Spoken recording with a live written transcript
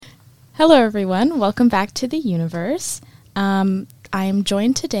Hello, everyone. Welcome back to the universe. I am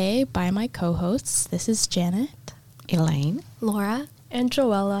joined today by my co-hosts. This is Janet, Elaine, Laura, and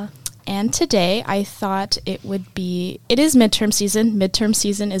Joella. And today I thought it is midterm season. Midterm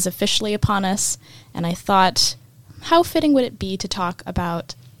season is officially upon us. And I thought, how fitting would it be to talk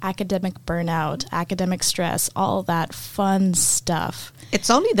about academic burnout, academic stress, all that fun stuff. It's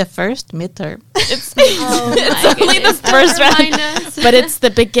only the first midterm. It's only the first round, but it's the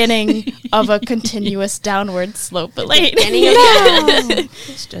beginning of a continuous downward slope. But like,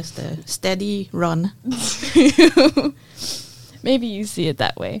 It's just a steady run. Maybe you see it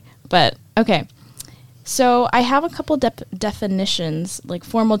that way. But okay. So I have a couple definitions, like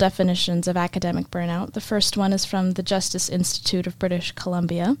formal definitions of academic burnout. The first one is from the Justice Institute of British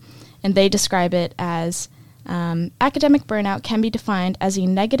Columbia, and they describe it as academic burnout can be defined as a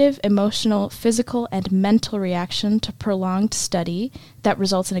negative emotional, physical, and mental reaction to prolonged study that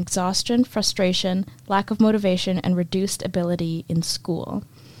results in exhaustion, frustration, lack of motivation, and reduced ability in school.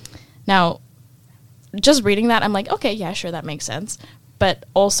 Now, just reading that, I'm like, okay, yeah, sure, that makes sense. But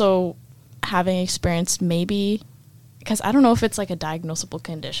also having experienced maybe, because I don't know if it's like a diagnosable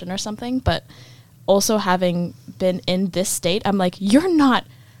condition or something, but also having been in this state, I'm like, you're not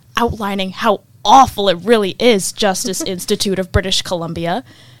outlining how awful it really is, Justice Institute of British Columbia.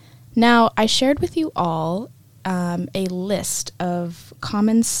 Now, I shared with you all a list of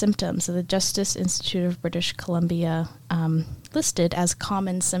common symptoms that the Justice Institute of British Columbia listed as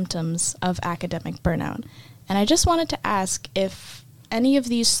common symptoms of academic burnout. And I just wanted to ask if any of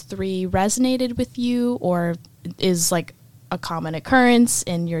these three resonated with you or is like a common occurrence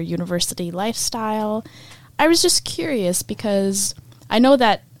in your university lifestyle. I was just curious because I know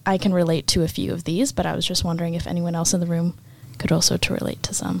that I can relate to a few of these, but I was just wondering if anyone else in the room could also to relate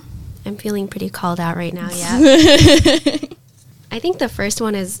to some. I'm feeling pretty called out right now, yeah. I think the first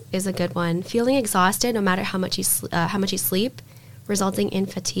one is a good one. Feeling exhausted no matter how much you sleep, resulting in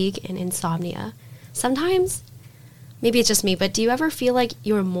fatigue and insomnia. Sometimes, maybe it's just me, but do you ever feel like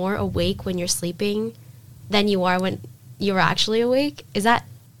you're more awake when you're sleeping than you are when you're actually awake? Is that,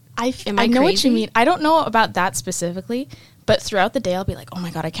 I know what you mean. I don't know about that specifically, but throughout the day I'll be like, oh my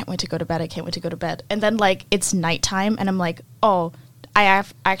God, I can't wait to go to bed. I can't wait to go to bed. And then like it's nighttime and I'm like, oh, I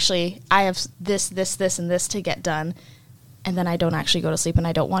have this, and this to get done. And then I don't actually go to sleep and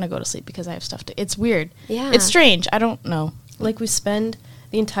I don't want to go to sleep because I have stuff to, it's weird. Yeah. It's strange. I don't know. Like we spend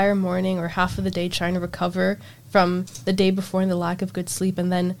the entire morning or half of the day trying to recover from the day before and the lack of good sleep, and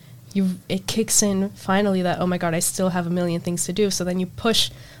then it kicks in finally that, oh my God, I still have a million things to do. So then you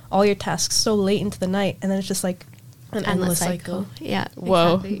push all your tasks so late into the night, and then it's just like an endless cycle. Yeah.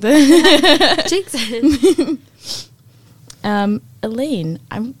 Whoa. Exactly. Elaine,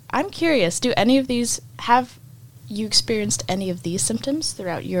 I'm curious. Do any of these, have you experienced any of these symptoms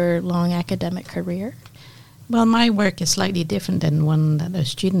throughout your long academic career? Well, my work is slightly different than one that a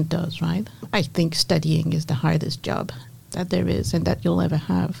student does, right? I think studying is the hardest job that there is and that you'll ever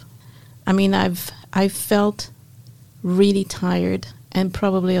have. I mean, I've felt really tired and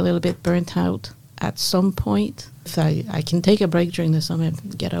probably a little bit burnt out at some point. If I can take a break during the summer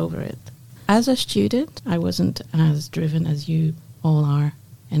and get over it. As a student, I wasn't as driven as you all are,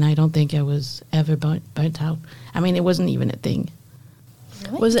 and I don't think I was ever burnt out. I mean, it wasn't even a thing.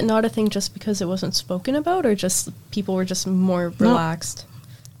 Really? Was it not a thing just because it wasn't spoken about, or just people were just more relaxed?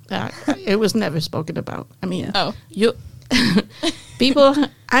 It was never spoken about. I mean, yeah. People,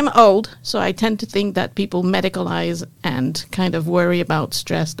 I'm old, so I tend to think that people medicalize and kind of worry about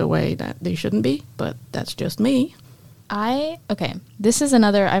stress the way that they shouldn't be, but that's just me. Okay, this is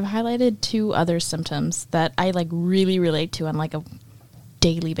another, I've highlighted two other symptoms that I like really relate to on like a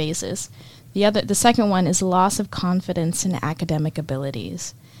daily basis. The second one is loss of confidence in academic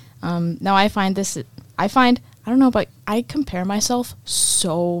abilities. Now I don't know, but I compare myself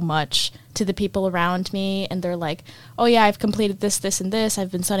so much to the people around me, and they're like, oh yeah, I've completed this, this, and this.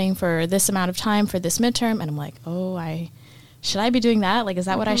 I've been studying for this amount of time for this midterm. And I'm like, oh, should I be doing that? Like, is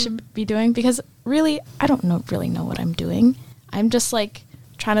that what I should be doing? Because really, I don't really know what I'm doing. I'm just like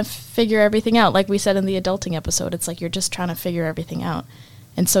trying to figure everything out. Like we said in the adulting episode, it's like you're just trying to figure everything out.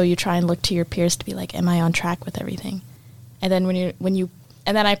 And so you try and look to your peers to be like, am I on track with everything? And then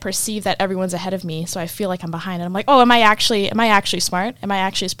and then I perceive that everyone's ahead of me, so I feel like I'm behind. And I'm like, oh, am I actually smart? Am I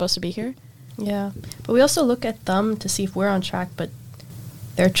actually supposed to be here? Yeah. But we also look at them to see if we're on track, but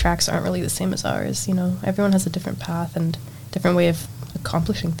their tracks aren't really the same as ours. You know, everyone has a different path and different way of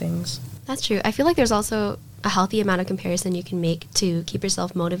accomplishing things. That's true. I feel like there's also a healthy amount of comparison you can make to keep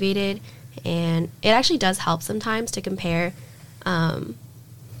yourself motivated, and it actually does help sometimes to compare.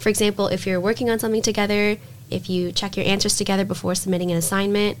 For example, if you're working on something together, if you check your answers together before submitting an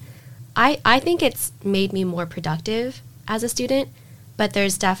assignment, I think it's made me more productive as a student, but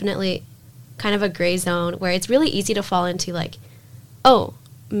there's definitely kind of a gray zone where it's really easy to fall into like, oh,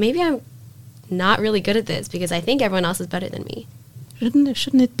 maybe I'm not really good at this because I think everyone else is better than me.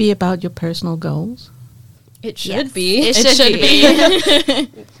 Shouldn't it be about your personal goals? It should Yes, be. It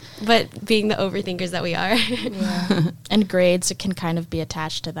should be. But being the overthinkers that we are. Yeah. And grades can kind of be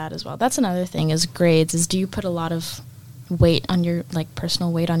attached to that as well. That's another thing is grades is do you put a lot of weight on your, like,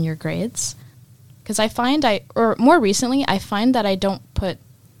 personal weight on your grades? Because I find or more recently, I find that I don't put,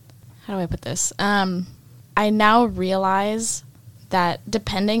 how do I put this? I now realize that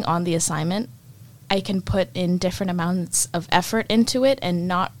depending on the assignment, I can put in different amounts of effort into it and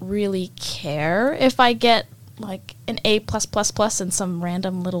not really care if I get like an A+++ in some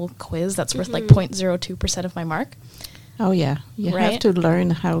random little quiz that's worth like 0.02% of my mark. Oh, yeah. You Right? have to learn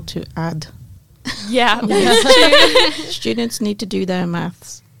how to add. Yeah. Students need to do their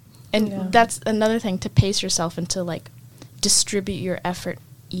maths. And Yeah. that's another thing, to pace yourself and to like distribute your effort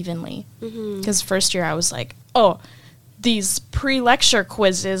evenly. Because first year I was like, oh, these pre-lecture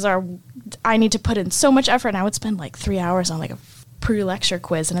quizzes I need to put in so much effort. And I would spend like 3 hours on like a pre-lecture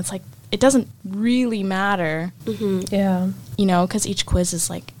quiz. And it's like, it doesn't really matter, Yeah. you know, because each quiz is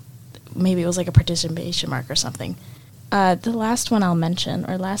like, maybe it was like a participation mark or something. The last one I'll mention,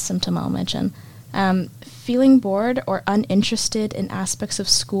 or last symptom I'll mention, feeling bored or uninterested in aspects of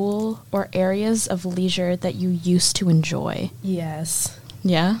school or areas of leisure that you used to enjoy. Yes.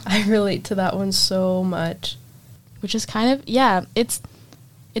 Yeah. I relate to that one so much. Which is kind of, yeah, it's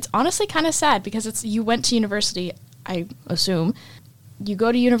honestly kind of sad because you went to university, I assume. You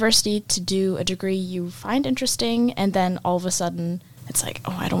go to university to do a degree you find interesting, and then all of a sudden it's like,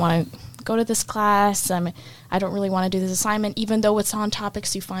 oh, I don't want to go to this class. I don't really want to do this assignment, even though it's on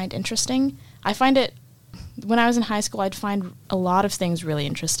topics you find interesting. I find it, when I was in high school, I'd find a lot of things really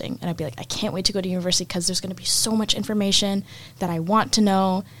interesting. And I'd be like, I can't wait to go to university because there's going to be so much information that I want to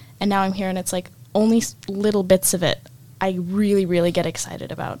know. And now I'm here and it's like only little bits of it I really, really get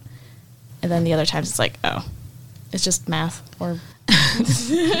excited about. And then the other times it's like, oh, it's just math or... It's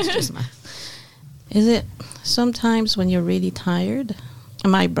just math. Is it sometimes when you're really tired,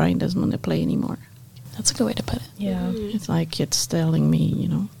 my brain doesn't want to play anymore? That's a good way to put it. Yeah. It's like it's telling me,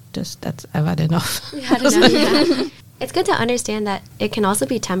 I've had enough. I don't know, yeah. It's good to understand that it can also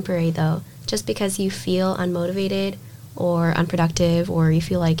be temporary, though. Just because you feel unmotivated or unproductive, or you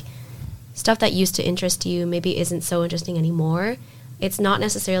feel like stuff that used to interest you maybe isn't so interesting anymore, it's not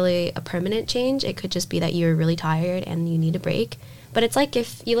necessarily a permanent change. It could just be that you're really tired and you need a break. But it's like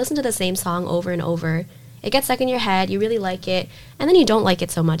if you listen to the same song over and over, it gets stuck in your head, you really like it, and then you don't like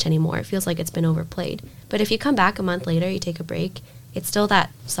it so much anymore. It feels like it's been overplayed. But if you come back a month later, you take a break, it's still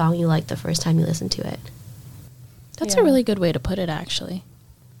that song you liked the first time you listened to it. That's Yeah. a really good way to put it, actually.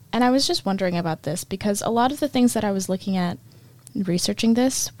 And I was just wondering about this because a lot of the things that I was looking at researching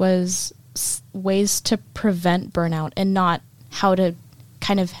this was ways to prevent burnout and not how to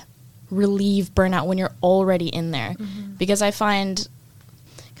kind of relieve burnout when you're already in there. Because I find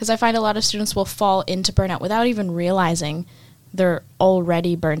a lot of students will fall into burnout without even realizing they're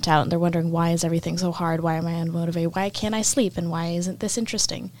already burnt out, and they're wondering, why is everything so hard? Why am I unmotivated? Why can't I sleep? And why isn't this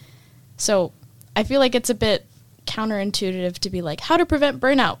interesting? So I feel like it's a bit counterintuitive to be like, how to prevent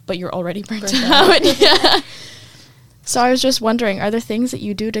burnout, but you're already burnt out. Yeah. So I was just wondering, are there things that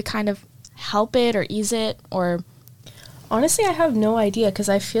you do to kind of help it or ease it, or... Honestly, I have no idea because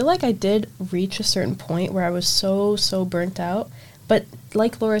I feel like I did reach a certain point where I was so burnt out. But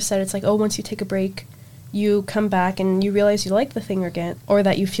like Laura said, it's like, oh, once you take a break, you come back and you realize you like the thing again, or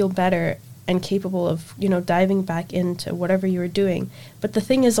that you feel better and capable of, diving back into whatever you were doing. But the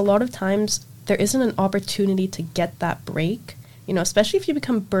thing is, a lot of times there isn't an opportunity to get that break, especially if you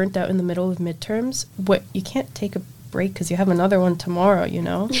become burnt out in the middle of midterms. You can't take a break because you have another one tomorrow,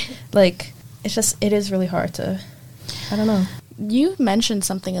 Like, it is really hard to... I don't know. You mentioned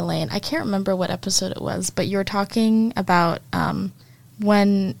something, Elaine. I can't remember what episode it was, but you were talking about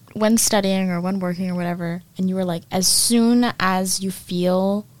when studying or when working or whatever, and you were like, as soon as you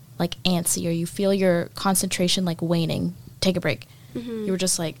feel like antsy or you feel your concentration like waning, take a break. You were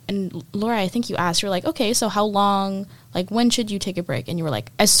just like, and Laura, I think you asked, you're like, okay, so how long, like when should you take a break? And you were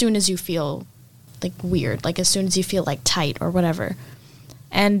like, as soon as you feel like weird, like as soon as you feel like tight or whatever.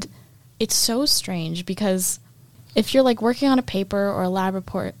 And it's so strange because if you're like working on a paper or a lab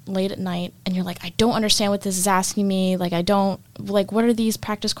report late at night and you're like, I don't understand what this is asking me, like I don't, like what are these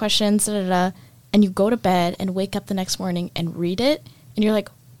practice questions, and you go to bed and wake up the next morning and read it, and you're like,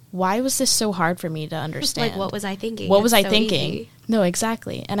 why was this so hard for me to understand? Like, what was I thinking? What was I so thinking? easy. No,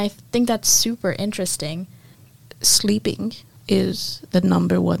 exactly. And I think that's super interesting. Sleeping is the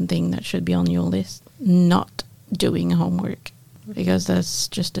number one thing that should be on your list. Not doing homework, because that's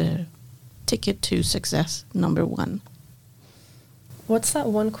just a ticket to success, number one. What's that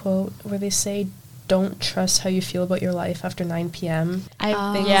one quote where they say, "Don't trust how you feel about your life after 9 p.m."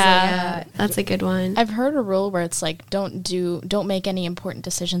 That's a good one. I've heard a rule where it's like don't make any important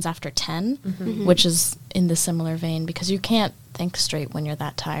decisions after 10, which is in the similar vein, because you can't think straight when you're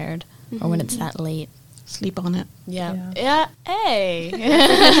that tired or when it's that late. Sleep on it. Yeah. Hey.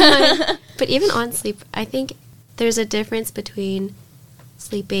 But even on sleep, I think there's a difference between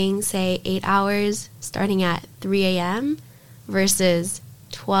sleeping, say, 8 hours starting at 3 a.m. versus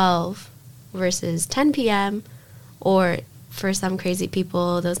 12 versus 10 p.m. Or for some crazy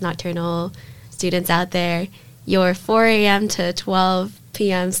people, those nocturnal students out there, your 4 a.m. to 12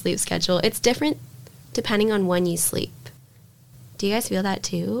 p.m. sleep schedule. It's different depending on when you sleep. Do you guys feel that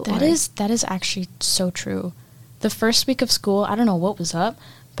too? That is actually so true. The first week of school, I don't know what was up,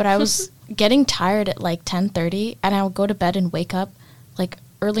 but I was getting tired at like 10:30, and I would go to bed and wake up like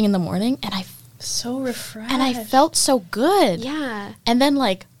early in the morning, and So refreshed. I felt so good. Yeah. And then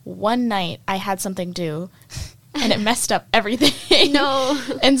like one night I had something due, and it messed up everything. No.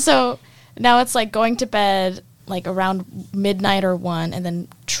 And so now it's like going to bed like around midnight or 1, and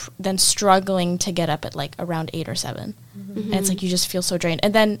then struggling to get up at like around 8 or 7. And it's like you just feel so drained.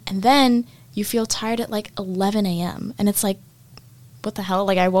 And then you feel tired at like 11 a.m. And it's like, what the hell?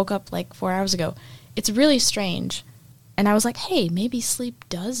 Like I woke up like 4 hours ago. It's really strange. And I was like, hey, maybe sleep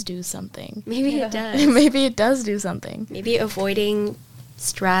does do something. Maybe it does. Maybe it does do something. Maybe avoiding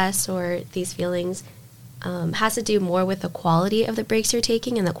stress or these feelings has to do more with the quality of the breaks you're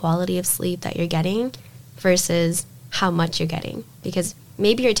taking and the quality of sleep that you're getting versus how much you're getting. Because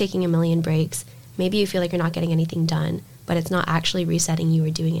maybe you're taking a million breaks. Maybe you feel like you're not getting anything done, but it's not actually resetting you or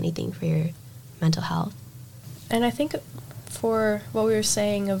doing anything for your mental health. And I think for what we were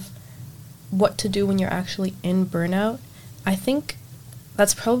saying of what to do when you're actually in burnout, I think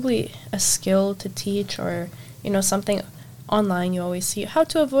that's probably a skill to teach, or, something online you always see, how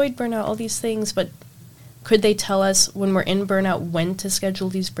to avoid burnout, all these things, but could they tell us when we're in burnout when to schedule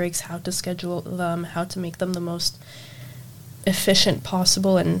these breaks, how to schedule them, how to make them the most efficient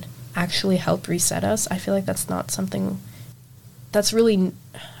possible and actually help reset us? I feel like that's not something that's really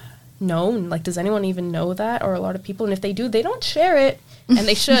known. Like, does anyone even know that? Or a lot of people, and if they do, they don't share it, and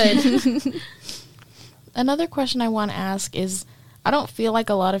they should. Another question I want to ask is, I don't feel like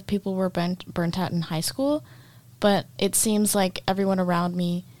a lot of people were burnt out in high school, but it seems like everyone around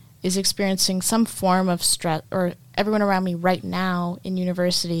me is experiencing some form of stress, or everyone around me right now in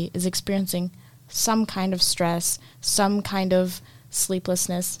university is experiencing some kind of stress, some kind of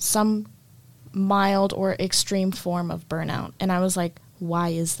sleeplessness, some mild or extreme form of burnout. And I was like, why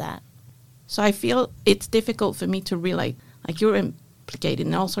is that? So I feel it's difficult for me to relate. Like, you're implicated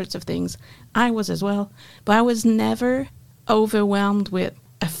in all sorts of things. I was as well. But I was never overwhelmed with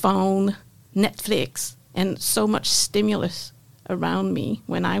a phone, Netflix, and so much stimulus around me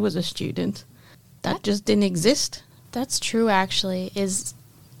when I was a student. That just didn't exist. That's true, actually, is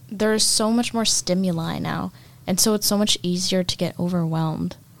there's so much more stimuli now. And so it's so much easier to get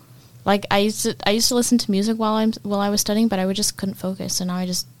overwhelmed. Like, I used to listen to music while I was studying, but I just couldn't focus, and now I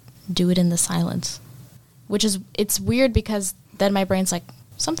just do it in the silence. It's weird, because then my brain's like,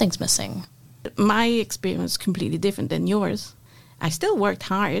 something's missing. My experience was completely different than yours. I still worked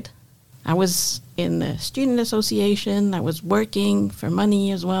hard. I was in the student association. I was working for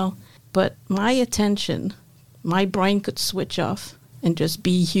money as well. But my attention, my brain could switch off and just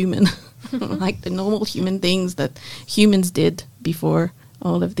be human, like the normal human things that humans did before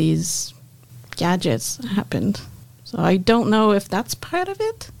all of these gadgets happened. So I don't know if that's part of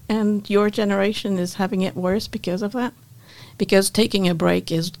it, and your generation is having it worse because of that. Because taking a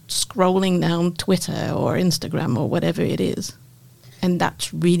break is scrolling down Twitter or Instagram or whatever it is. And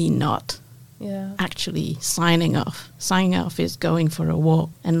that's really not actually signing off. Signing off is going for a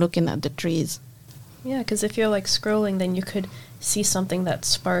walk and looking at the trees. Yeah, because if you're like scrolling, then you could see something that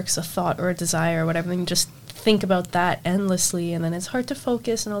sparks a thought or a desire or whatever, and you just think about that endlessly, and then it's hard to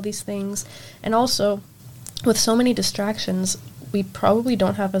focus and all these things. And also, with so many distractions, we probably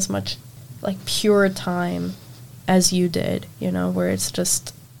don't have as much like pure time as you did, where it's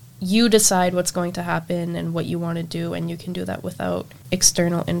just you decide what's going to happen and what you want to do, and you can do that without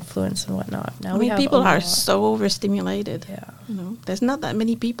external influence and whatnot. Now people are so overstimulated. Yeah. There's not that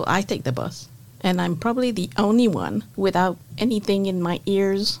many people. I take the bus, and I'm probably the only one without anything in my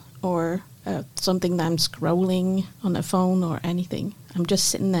ears or something that I'm scrolling on the phone or anything. I'm just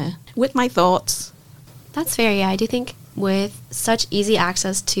sitting there with my thoughts. That's fair, yeah. I do think with such easy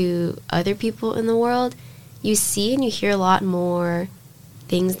access to other people in the world, you see and you hear a lot more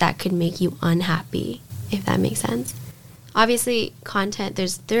things that could make you unhappy, if that makes sense. Obviously, content,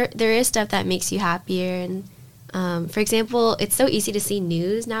 there is stuff that makes you happier. And for example, it's so easy to see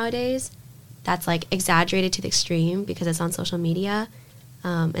news nowadays that's like exaggerated to the extreme because it's on social media.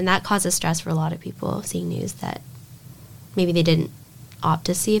 And that causes stress for a lot of people, seeing news that maybe they didn't opt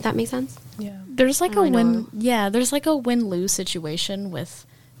to see, if that makes sense. Yeah. There's like Oh, a I know. there's like a win-lose situation with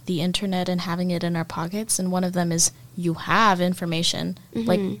the internet and having it in our pockets, and one of them is you have information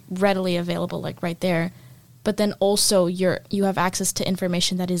like readily available, like right there, but then also you have access to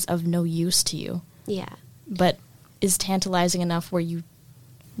information that is of no use to you, Yeah. but is tantalizing enough where you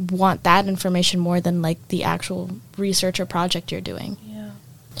want that information more than like the actual research or project you're doing. Yeah.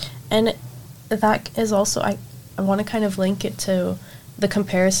 And that is also, I want to kind of link it to the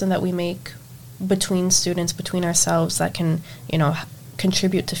comparison that we make between students, between ourselves, that can,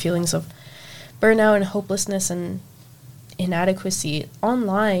 contribute to feelings of burnout and hopelessness and inadequacy.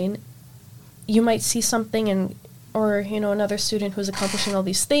 Online, you might see something or another student who's accomplishing all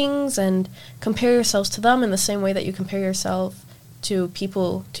these things and compare yourselves to them in the same way that you compare yourself to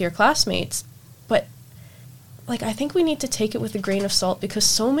your classmates. But like, I think we need to take it with a grain of salt, because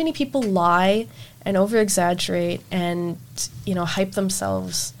so many people lie and over-exaggerate and, hype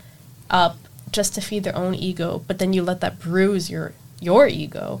themselves up just to feed their own ego, but then you let that bruise your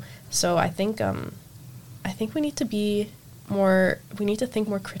ego. So I think we need to think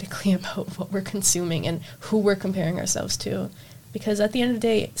more critically about what we're consuming and who we're comparing ourselves to, because at the end of the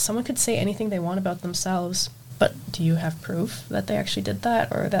day, someone could say anything they want about themselves, but do you have proof that they actually did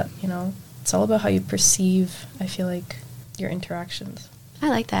that, or that, it's all about how you perceive, I feel like, your interactions. I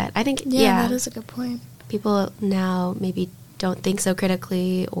like that. I think, That is a good point. people now maybe don't think so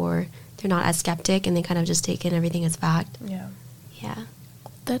critically, or they're not as skeptic, and they kind of just take in everything as fact. Yeah. Yeah.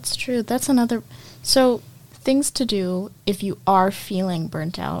 That's true. That's another. So, things to do if you are feeling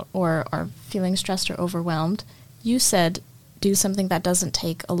burnt out or are feeling stressed or overwhelmed. You said do something that doesn't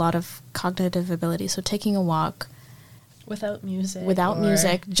take a lot of cognitive ability. So, taking a walk. Without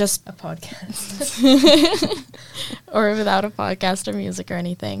music. Just a podcast. or without a podcast or music or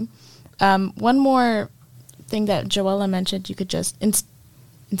anything. One more thing that Joella mentioned, you could just,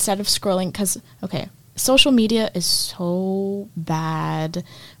 instead of scrolling, because, social media is so bad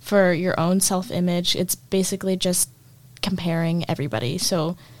for your own self-image. It's basically just comparing everybody.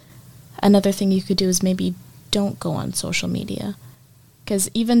 So another thing you could do is maybe don't go on social media. Because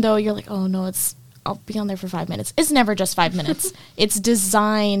even though you're like, oh no, I'll be on there for 5 minutes. It's never just 5 minutes. It's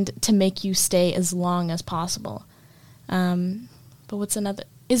designed to make you stay as long as possible. But what's another?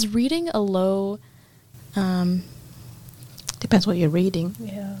 Is reading a low... Depends what you're reading.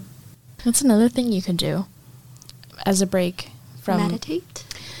 Yeah. That's another thing you can do as a break from... Meditate.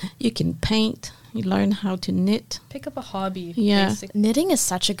 You can paint. You learn how to knit. Pick up a hobby. Yeah. Basically. Knitting is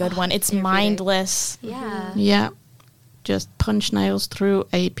such a good one. It's every day. mindless. Yeah. Yeah. Just punch nails through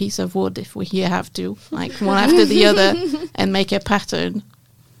a piece of wood if you have to, like one after the other, and make a pattern.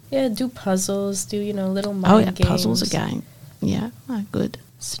 Yeah, do puzzles, do, little mind games. Puzzles again. Yeah, good.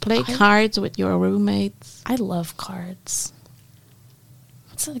 Play I- cards with your roommates. I love cards.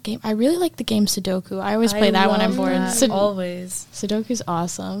 What's the game? I really like the game Sudoku. I always play that when I'm love bored. that, always. Sudoku's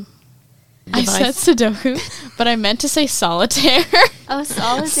awesome. I Device. said Sudoku, but I meant to say solitaire. Oh,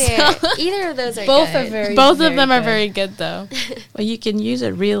 solitaire. Either of those are Both good. are very Both very of them are good. very good, though. Well, you can use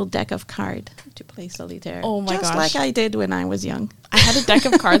a real deck of cards to play solitaire. Oh my Just gosh. like I did when I was young. I had a deck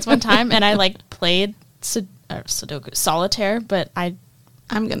of cards one time, and I played Sudoku solitaire, but I'm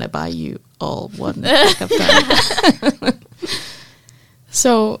going to buy you all one deck of cards.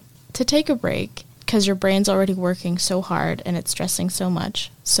 So to take a break, because your brain's already working so hard and it's stressing so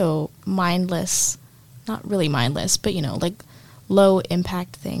much, so mindless, not really mindless, but low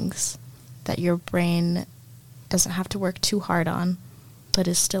impact things that your brain doesn't have to work too hard on, but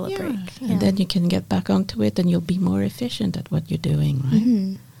is still a break. And then you can get back onto it and you'll be more efficient at what you're doing, right?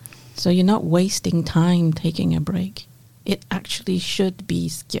 Mhm. So you're not wasting time taking a break. It actually should be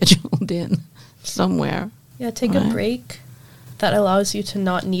scheduled in somewhere. Yeah, take Right. a break that allows you to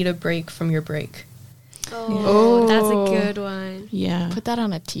not need a break from your break. Oh, that's a good one. Yeah. Put that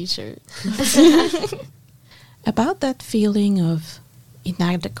on a t-shirt. About that feeling of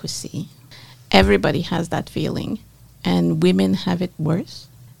inadequacy. Everybody has that feeling, and women have it worse.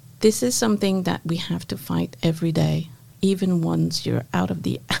 This is something that we have to fight every day, even once you're out of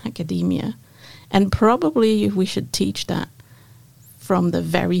the academia. And probably we should teach that from the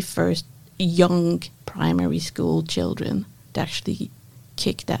very first young primary school children to actually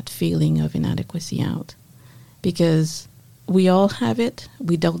kick that feeling of inadequacy out. Because we all have it.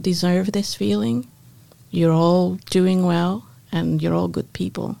 We don't deserve this feeling. you're all doing well and you're all good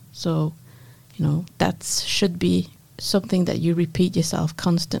people. So, that should be something that you repeat yourself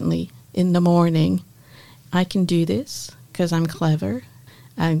constantly in the morning. I can do this because I'm clever.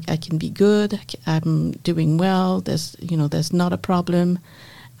 I can be good. I'm doing well. There's not a problem.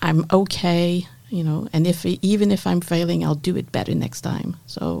 I'm okay. And even if I'm failing, I'll do it better next time.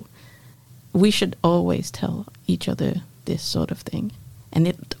 So we should always tell each other this sort of thing. And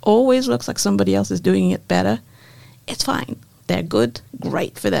it always looks like somebody else is doing it better. It's fine. They're good.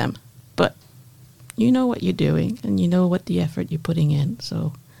 Great for them. But you know what you're doing, and you know what the effort you're putting in.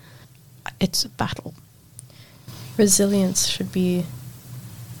 So it's a battle. Resilience should be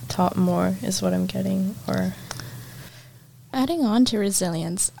taught more, is what I'm getting. Or adding on to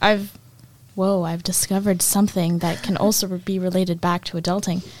resilience, I've discovered something that can also be related back to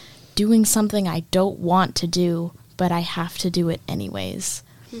adulting. Doing something I don't want to do, but I have to do it anyways.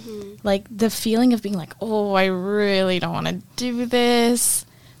 Mm-hmm. Like the feeling of being like, oh, I really don't want to do this.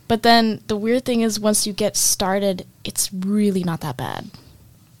 But then the weird thing is once you get started, it's really not that bad.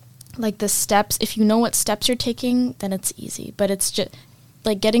 Like the steps, if you know what steps you're taking, then it's easy. But it's just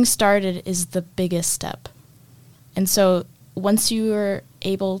like getting started is the biggest step. And so once you're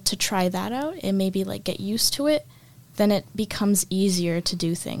able to try that out and maybe like get used to it, then it becomes easier to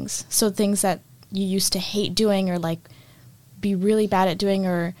do things. So things that you used to hate doing or like be really bad at doing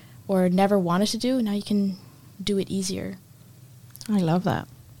or never wanted to do, now you can do it easier. I love that.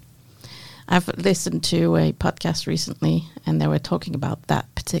 I've listened to a podcast recently and they were talking about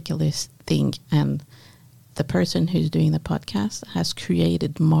that particular thing, and the person who's doing the podcast has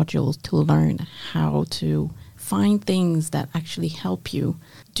created modules to learn how to find things that actually help you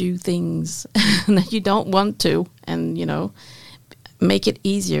do things that you don't want to, and make it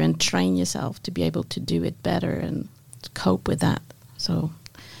easier and train yourself to be able to do it better and cope with that. So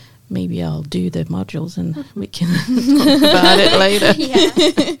maybe I'll do the modules and we can talk about it later.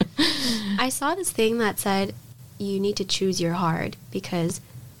 Yeah. I saw this thing that said you need to choose your hard, because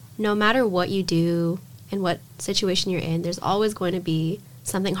no matter what you do and what situation you're in, there's always going to be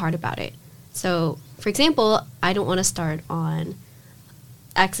something hard about it. So, for example, I don't want to start on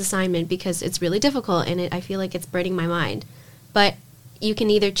X assignment because it's really difficult and I feel like it's burning my mind. But you can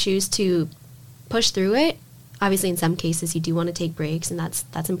either choose to push through it. Obviously, in some cases, you do want to take breaks, and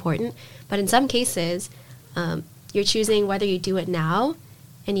that's important. But in some cases, you're choosing whether you do it now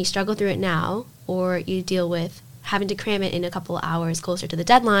and you struggle through it now, or you deal with having to cram it in a couple of hours closer to the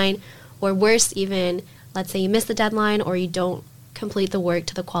deadline, or worse even, let's say you miss the deadline or you don't complete the work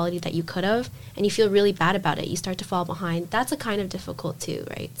to the quality that you could have, and you feel really bad about it. You start to fall behind. That's a kind of difficult too,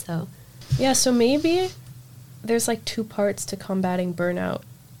 right? So, yeah, so maybe there's like two parts to combating burnout.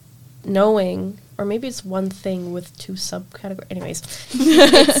 Knowing, or maybe it's one thing with two subcategories. Anyways,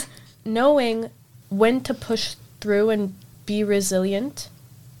 it's knowing when to push through and be resilient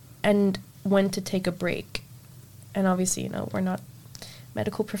and when to take a break. And obviously, we're not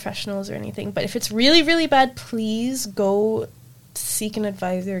medical professionals or anything, but if it's really, really bad, please go seek an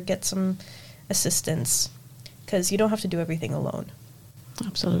advisor, get some assistance, because you don't have to do everything alone.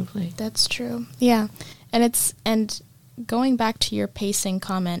 Absolutely. That's true. Yeah. And going back to your pacing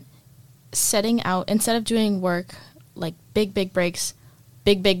comment, setting out, instead of doing work like big breaks,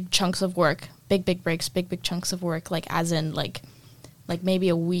 big chunks of work, big breaks, big chunks of work, like as in like maybe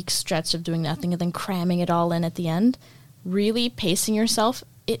a week stretch of doing nothing and then cramming it all in at the end, really pacing yourself,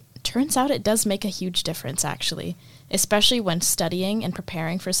 it turns out it does make a huge difference, actually, especially when studying and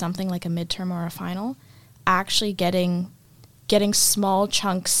preparing for something like a midterm or a final. Actually getting small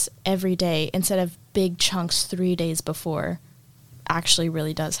chunks every day instead of big chunks 3 days before actually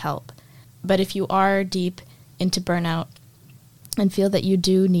really does help. But if you are deep into burnout and feel that you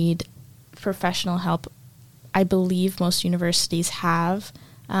do need professional help, I believe most universities have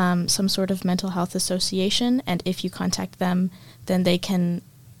some sort of mental health association, and if you contact them, then they can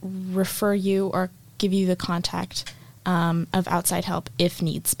refer you or give you the contact of outside help if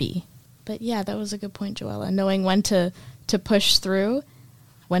needs be. But yeah, that was a good point, Joella. Knowing when to push through,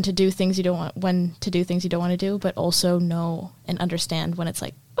 when to do things you don't want to do, but also know and understand when it's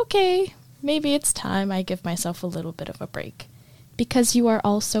like, okay, maybe it's time I give myself a little bit of a break, because you are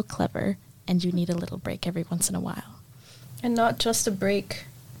all so clever and you need a little break every once in a while. And not just a break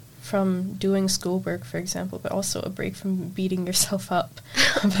from doing schoolwork, for example, but also a break from beating yourself up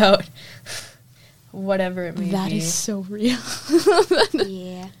about whatever it may be. That is so real.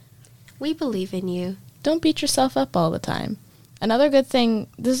 Yeah. We believe in you. Don't beat yourself up all the time. Another good thing,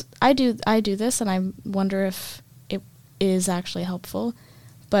 I do this, and I wonder if it is actually helpful,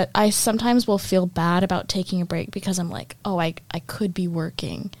 but I sometimes will feel bad about taking a break because I'm like, oh, I could be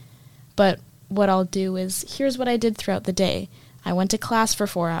working. But what I'll do is, here's what I did throughout the day. I went to class for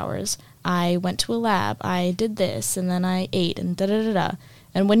 4 hours. I went to a lab. I did this, and then I ate, and da-da-da-da.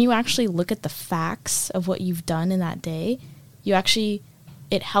 And when you actually look at the facts of what you've done in that day,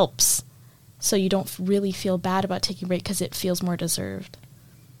 it helps. So you don't really feel bad about taking a break because it feels more deserved.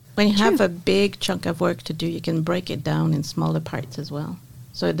 When you have a big chunk of work to do, you can break it down in smaller parts as well.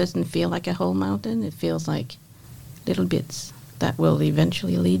 So it doesn't feel like a whole mountain. It feels like little bits that will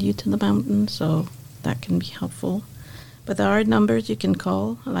eventually lead you to the mountain. So that can be helpful. But there are numbers you can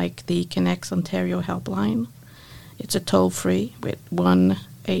call, like the Connects Ontario helpline. It's a toll-free with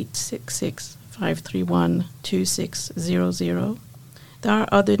 1-866-531-2600. There are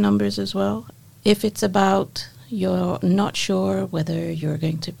other numbers as well. If it's about you're not sure whether you're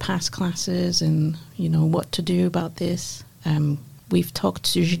going to pass classes and, what to do about this, we've talked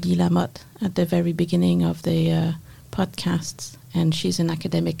to Julie Lamotte at the very beginning of the podcasts, and she's an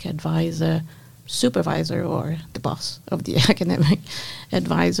academic supervisor or the boss of the academic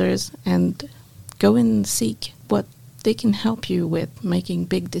advisors, and go and seek what they can help you with making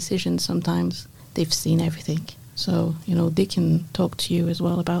big decisions. Sometimes they've seen everything. So, they can talk to you as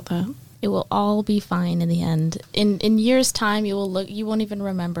well about that. It will all be fine in the end. In years' time, you won't even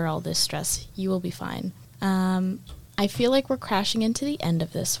remember all this stress. You will be fine. I feel like we're crashing into the end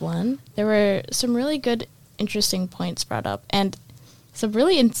of this one. There were some really good, interesting points brought up, and some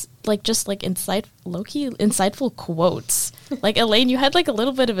really insightful quotes. Like, Elaine, you had like a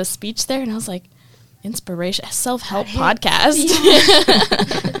little bit of a speech there, and I was like, inspiration, self-help podcast.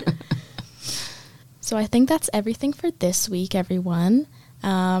 Yeah. So I think that's everything for this week, everyone.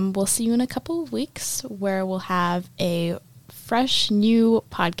 We'll see you in a couple of weeks where we'll have a fresh new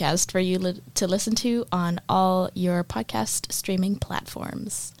podcast for you to listen to on all your podcast streaming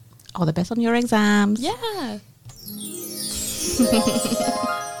platforms. All the best on your exams. Yeah.